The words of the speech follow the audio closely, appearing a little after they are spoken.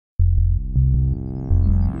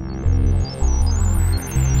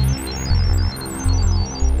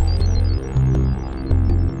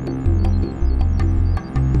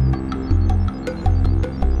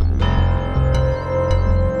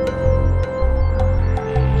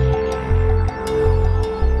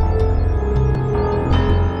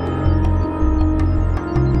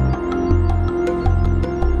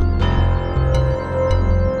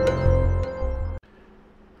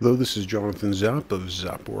Hello, this is Jonathan Zapp of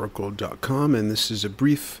zapporacle.com, and this is a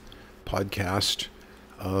brief podcast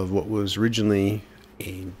of what was originally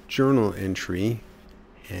a journal entry,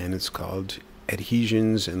 and it's called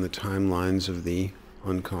Adhesions and the Timelines of the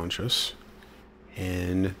Unconscious.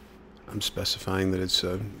 And I'm specifying that it's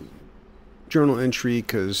a journal entry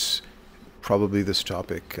because probably this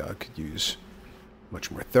topic could use much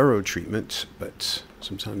more thorough treatment, but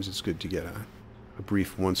sometimes it's good to get a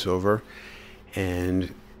brief once-over.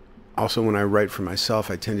 And also, when I write for myself,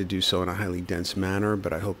 I tend to do so in a highly dense manner,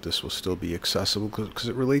 but I hope this will still be accessible because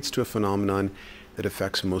it relates to a phenomenon that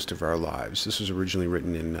affects most of our lives. This was originally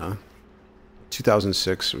written in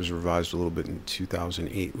 2006. It was revised a little bit in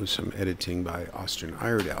 2008 with some editing by Austin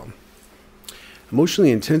Iredale.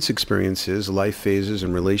 Emotionally intense experiences, life phases,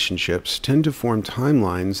 and relationships tend to form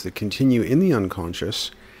timelines that continue in the unconscious,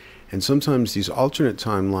 and sometimes these alternate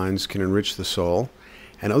timelines can enrich the soul,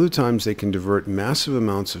 and other times they can divert massive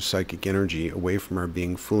amounts of psychic energy away from our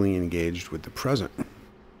being fully engaged with the present.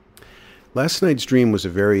 Last night's dream was a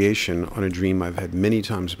variation on a dream I've had many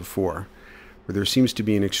times before, where there seems to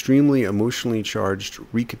be an extremely emotionally charged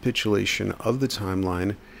recapitulation of the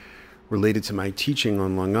timeline related to my teaching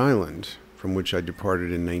on Long Island, from which I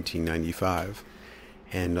departed in 1995,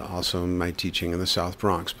 and also my teaching in the South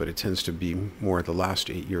Bronx, but it tends to be more the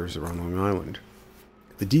last 8 years around Long Island.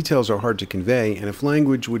 The details are hard to convey, and if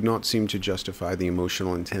language would not seem to justify the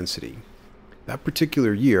emotional intensity. That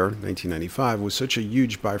particular year, 1995, was such a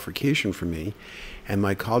huge bifurcation for me, and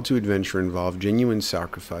my call to adventure involved genuine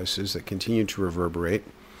sacrifices that continued to reverberate.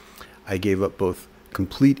 I gave up both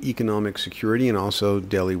complete economic security and also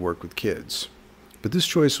daily work with kids. But this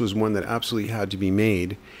choice was one that absolutely had to be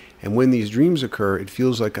made, and when these dreams occur, it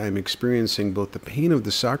feels like I am experiencing both the pain of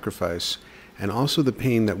the sacrifice and also the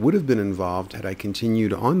pain that would have been involved had I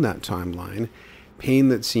continued on that timeline, pain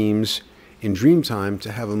that seems, in dream time,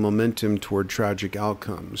 to have a momentum toward tragic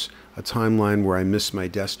outcomes, a timeline where I miss my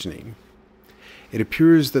destiny. It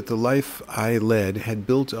appears that the life I led had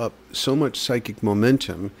built up so much psychic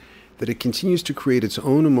momentum that it continues to create its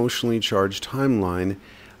own emotionally charged timeline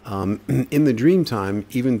in the dream time,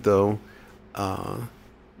 even though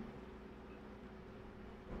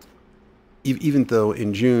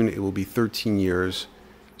in June it will be 13 years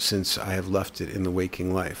since I have left it in the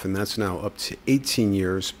waking life. And that's now up to 18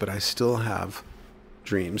 years, but I still have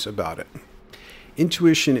dreams about it.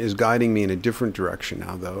 Intuition is guiding me in a different direction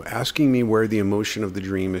now, though, asking me where the emotion of the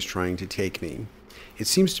dream is trying to take me. It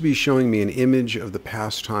seems to be showing me an image of the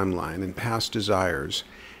past timeline and past desires,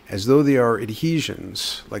 as though they are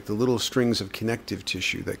adhesions, like the little strings of connective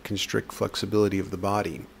tissue that constrict flexibility of the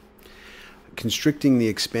body, constricting the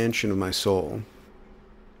expansion of my soul.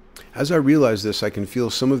 As I realize this, I can feel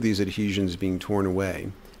some of these adhesions being torn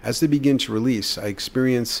away. As they begin to release, I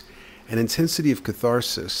experience an intensity of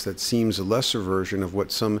catharsis that seems a lesser version of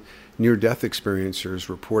what some near-death experiencers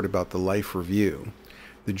report about the life review.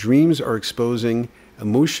 The dreams are exposing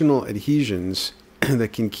emotional adhesions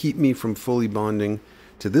that can keep me from fully bonding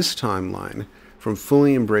to this timeline, from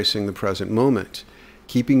fully embracing the present moment,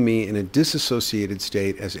 keeping me in a disassociated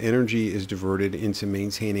state as energy is diverted into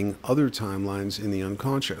maintaining other timelines in the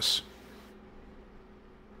unconscious.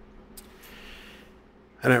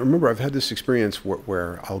 And I remember I've had this experience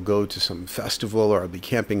where I'll go to some festival or I'll be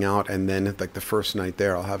camping out, and then like the first night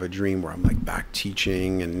there I'll have a dream where I'm like back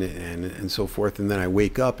teaching and so forth, and then I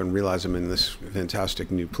wake up and realize I'm in this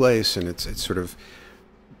fantastic new place, and it's sort of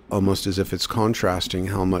almost as if it's contrasting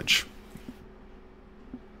how much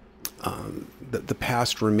the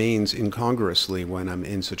past remains incongruously when I'm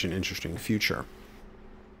in such an interesting future.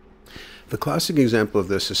 The classic example of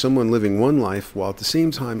this is someone living one life while at the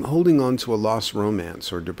same time holding on to a lost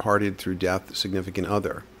romance or departed through death significant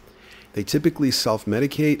other. They typically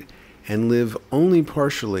self-medicate and live only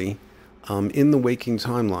partially in the waking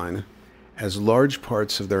timeline, as large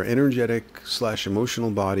parts of their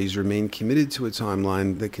energetic/emotional bodies remain committed to a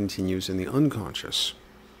timeline that continues in the unconscious.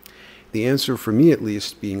 The answer, for me at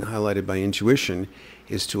least, being highlighted by intuition,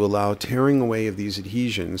 is to allow tearing away of these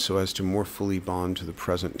adhesions so as to more fully bond to the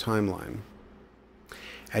present timeline.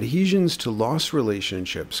 Adhesions to lost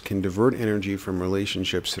relationships can divert energy from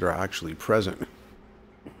relationships that are actually present.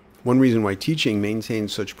 One reason why teaching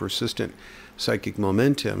maintains such persistent psychic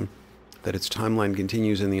momentum, that its timeline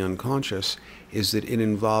continues in the unconscious, is that it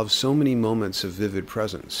involves so many moments of vivid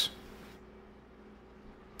presence.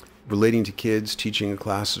 Relating to kids, teaching a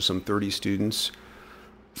class of some 30 students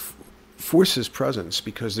forces presence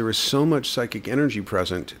because there is so much psychic energy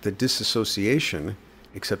present that disassociation,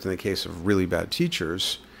 except in the case of really bad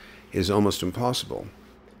teachers, is almost impossible.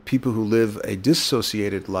 People who live a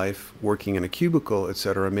dissociated life, working in a cubicle,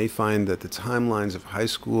 etc., may find that the timelines of high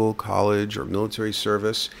school, college, or military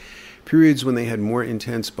service, periods when they had more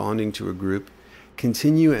intense bonding to a group,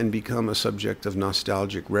 continue and become a subject of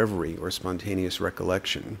nostalgic reverie or spontaneous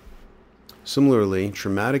recollection. Similarly,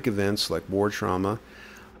 traumatic events like war trauma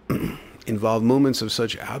involve moments of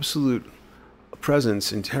such absolute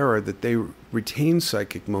presence and terror that they retain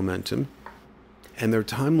psychic momentum, and their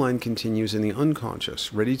timeline continues in the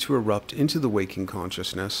unconscious, ready to erupt into the waking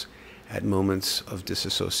consciousness at moments of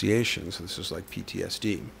disassociation. So this is like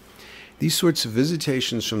PTSD. These sorts of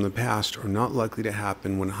visitations from the past are not likely to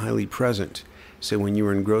happen when highly present, say when you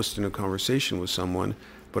are engrossed in a conversation with someone,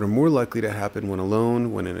 but are more likely to happen when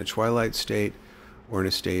alone, when in a twilight state, or in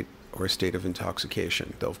a state of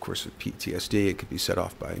intoxication. Though, of course, with PTSD, it could be set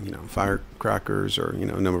off by, firecrackers or,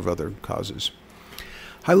 a number of other causes.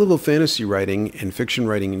 High-level fantasy writing and fiction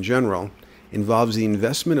writing in general involves the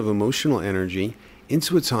investment of emotional energy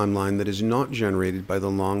into a timeline that is not generated by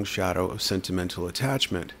the long shadow of sentimental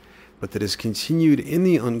attachment, but that is continued in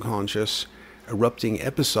the unconscious, erupting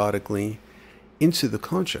episodically into the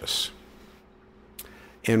conscious.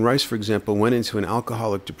 Anne Rice, for example, went into an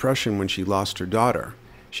alcoholic depression when she lost her daughter.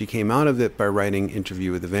 She came out of it by writing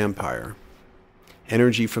Interview with the Vampire.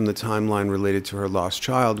 Energy from the timeline related to her lost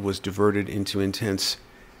child was diverted into intense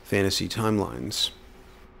fantasy timelines.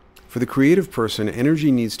 For the creative person,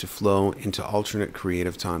 energy needs to flow into alternate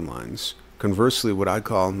creative timelines. Conversely, what I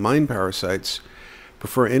call mind parasites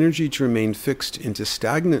prefer energy to remain fixed into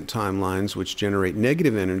stagnant timelines which generate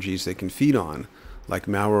negative energies they can feed on, like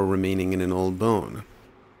marrow remaining in an old bone.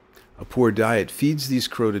 A poor diet feeds these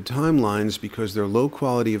corroded timelines because their low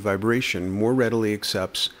quality of vibration more readily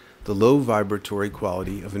accepts the low vibratory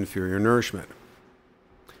quality of inferior nourishment.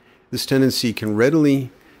 This tendency can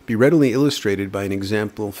be readily illustrated by an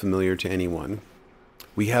example familiar to anyone.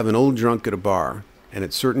 We have an old drunk at a bar, and at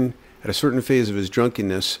a certain phase of his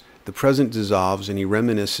drunkenness, the present dissolves and he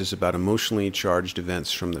reminisces about emotionally charged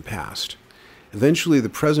events from the past. Eventually, the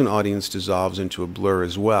present audience dissolves into a blur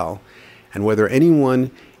as well, and whether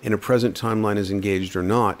anyone in a present timeline is engaged or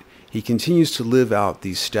not, he continues to live out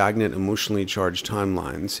these stagnant, emotionally charged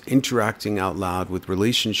timelines, interacting out loud with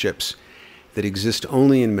relationships that exist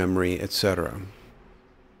only in memory, etc.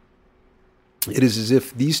 It is as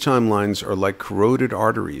if these timelines are like corroded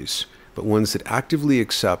arteries, but ones that actively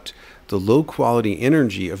accept the low-quality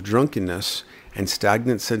energy of drunkenness and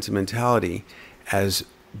stagnant sentimentality as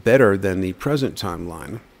better than the present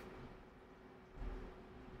timeline.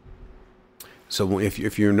 So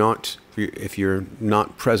if you're not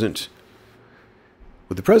present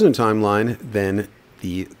with the present timeline, then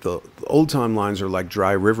the old timelines are like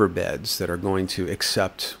dry riverbeds that are going to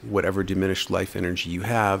accept whatever diminished life energy you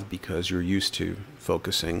have because you're used to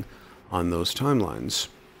focusing on those timelines.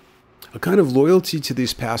 A kind of loyalty to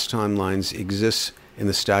these past timelines exists in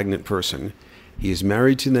the stagnant person. He is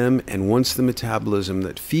married to them and wants the metabolism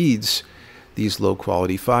that feeds these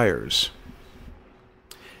low-quality fires.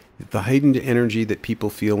 The heightened energy that people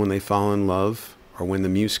feel when they fall in love or when the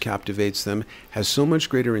muse captivates them has so much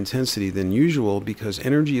greater intensity than usual because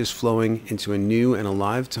energy is flowing into a new and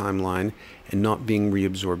alive timeline and not being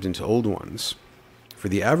reabsorbed into old ones. For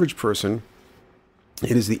the average person,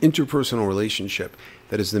 it is the interpersonal relationship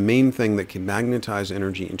that is the main thing that can magnetize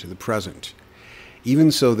energy into the present.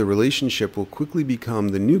 Even so, the relationship will quickly become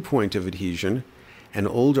the new point of adhesion, and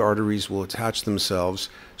old arteries will attach themselves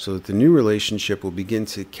so that the new relationship will begin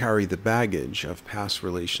to carry the baggage of past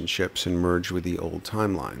relationships and merge with the old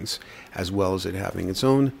timelines, as well as it having its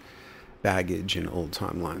own baggage in old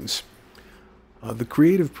timelines. The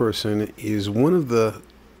creative person is one of the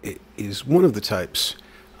types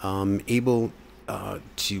able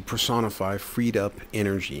to personify freed up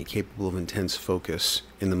energy, capable of intense focus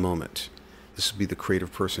in the moment. This will be the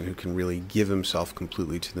creative person who can really give himself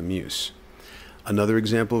completely to the muse. Another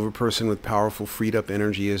example of a person with powerful freed up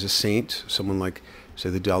energy is a saint, someone like, say,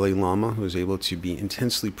 the Dalai Lama, who is able to be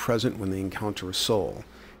intensely present when they encounter a soul.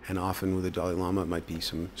 And often with the Dalai Lama, it might be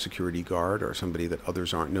some security guard or somebody that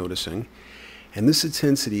others aren't noticing. And this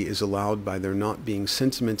intensity is allowed by their not being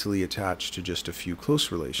sentimentally attached to just a few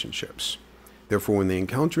close relationships. Therefore, when they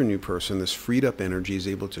encounter a new person, this freed up energy is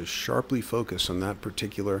able to sharply focus on that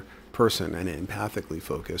particular person and empathically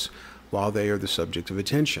focus while they are the subject of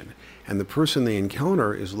attention. And the person they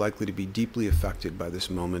encounter is likely to be deeply affected by this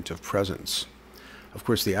moment of presence. Of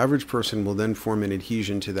course, the average person will then form an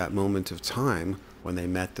adhesion to that moment of time when they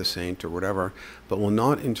met the saint or whatever, but will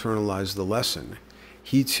not internalize the lesson.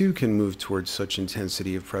 He too can move towards such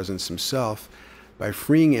intensity of presence himself by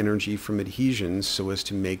freeing energy from adhesions so as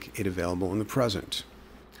to make it available in the present.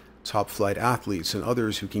 Top-flight athletes and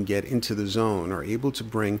others who can get into the zone are able to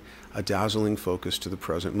bring a dazzling focus to the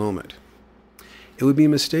present moment. It would be a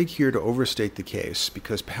mistake here to overstate the case,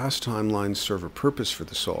 because past timelines serve a purpose for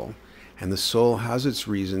the soul, and the soul has its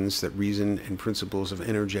reasons that reason and principles of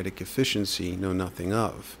energetic efficiency know nothing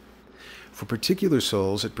of. For particular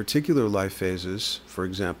souls at particular life phases, for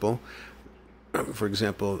example,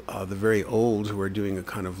 the very old who are doing a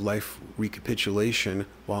kind of life recapitulation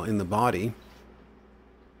while in the body,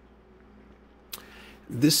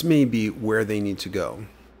 this may be where they need to go.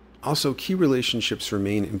 Also, key relationships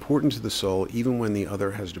remain important to the soul even when the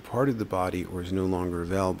other has departed the body or is no longer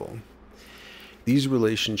available. These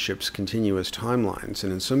relationships continue as timelines,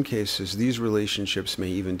 and in some cases, these relationships may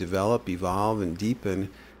even develop, evolve, and deepen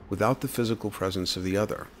without the physical presence of the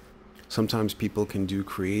other. Sometimes people can do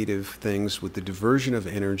creative things with the diversion of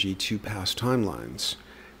energy to past timelines.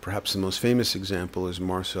 Perhaps the most famous example is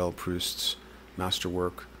Marcel Proust's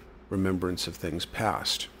masterwork, Remembrance of Things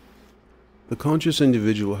Past. The conscious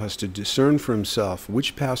individual has to discern for himself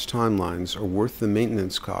which past timelines are worth the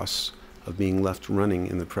maintenance costs of being left running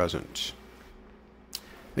in the present.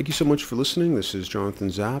 Thank you so much for listening. This is Jonathan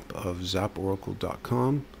Zapp of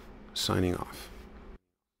zapporacle.com, signing off.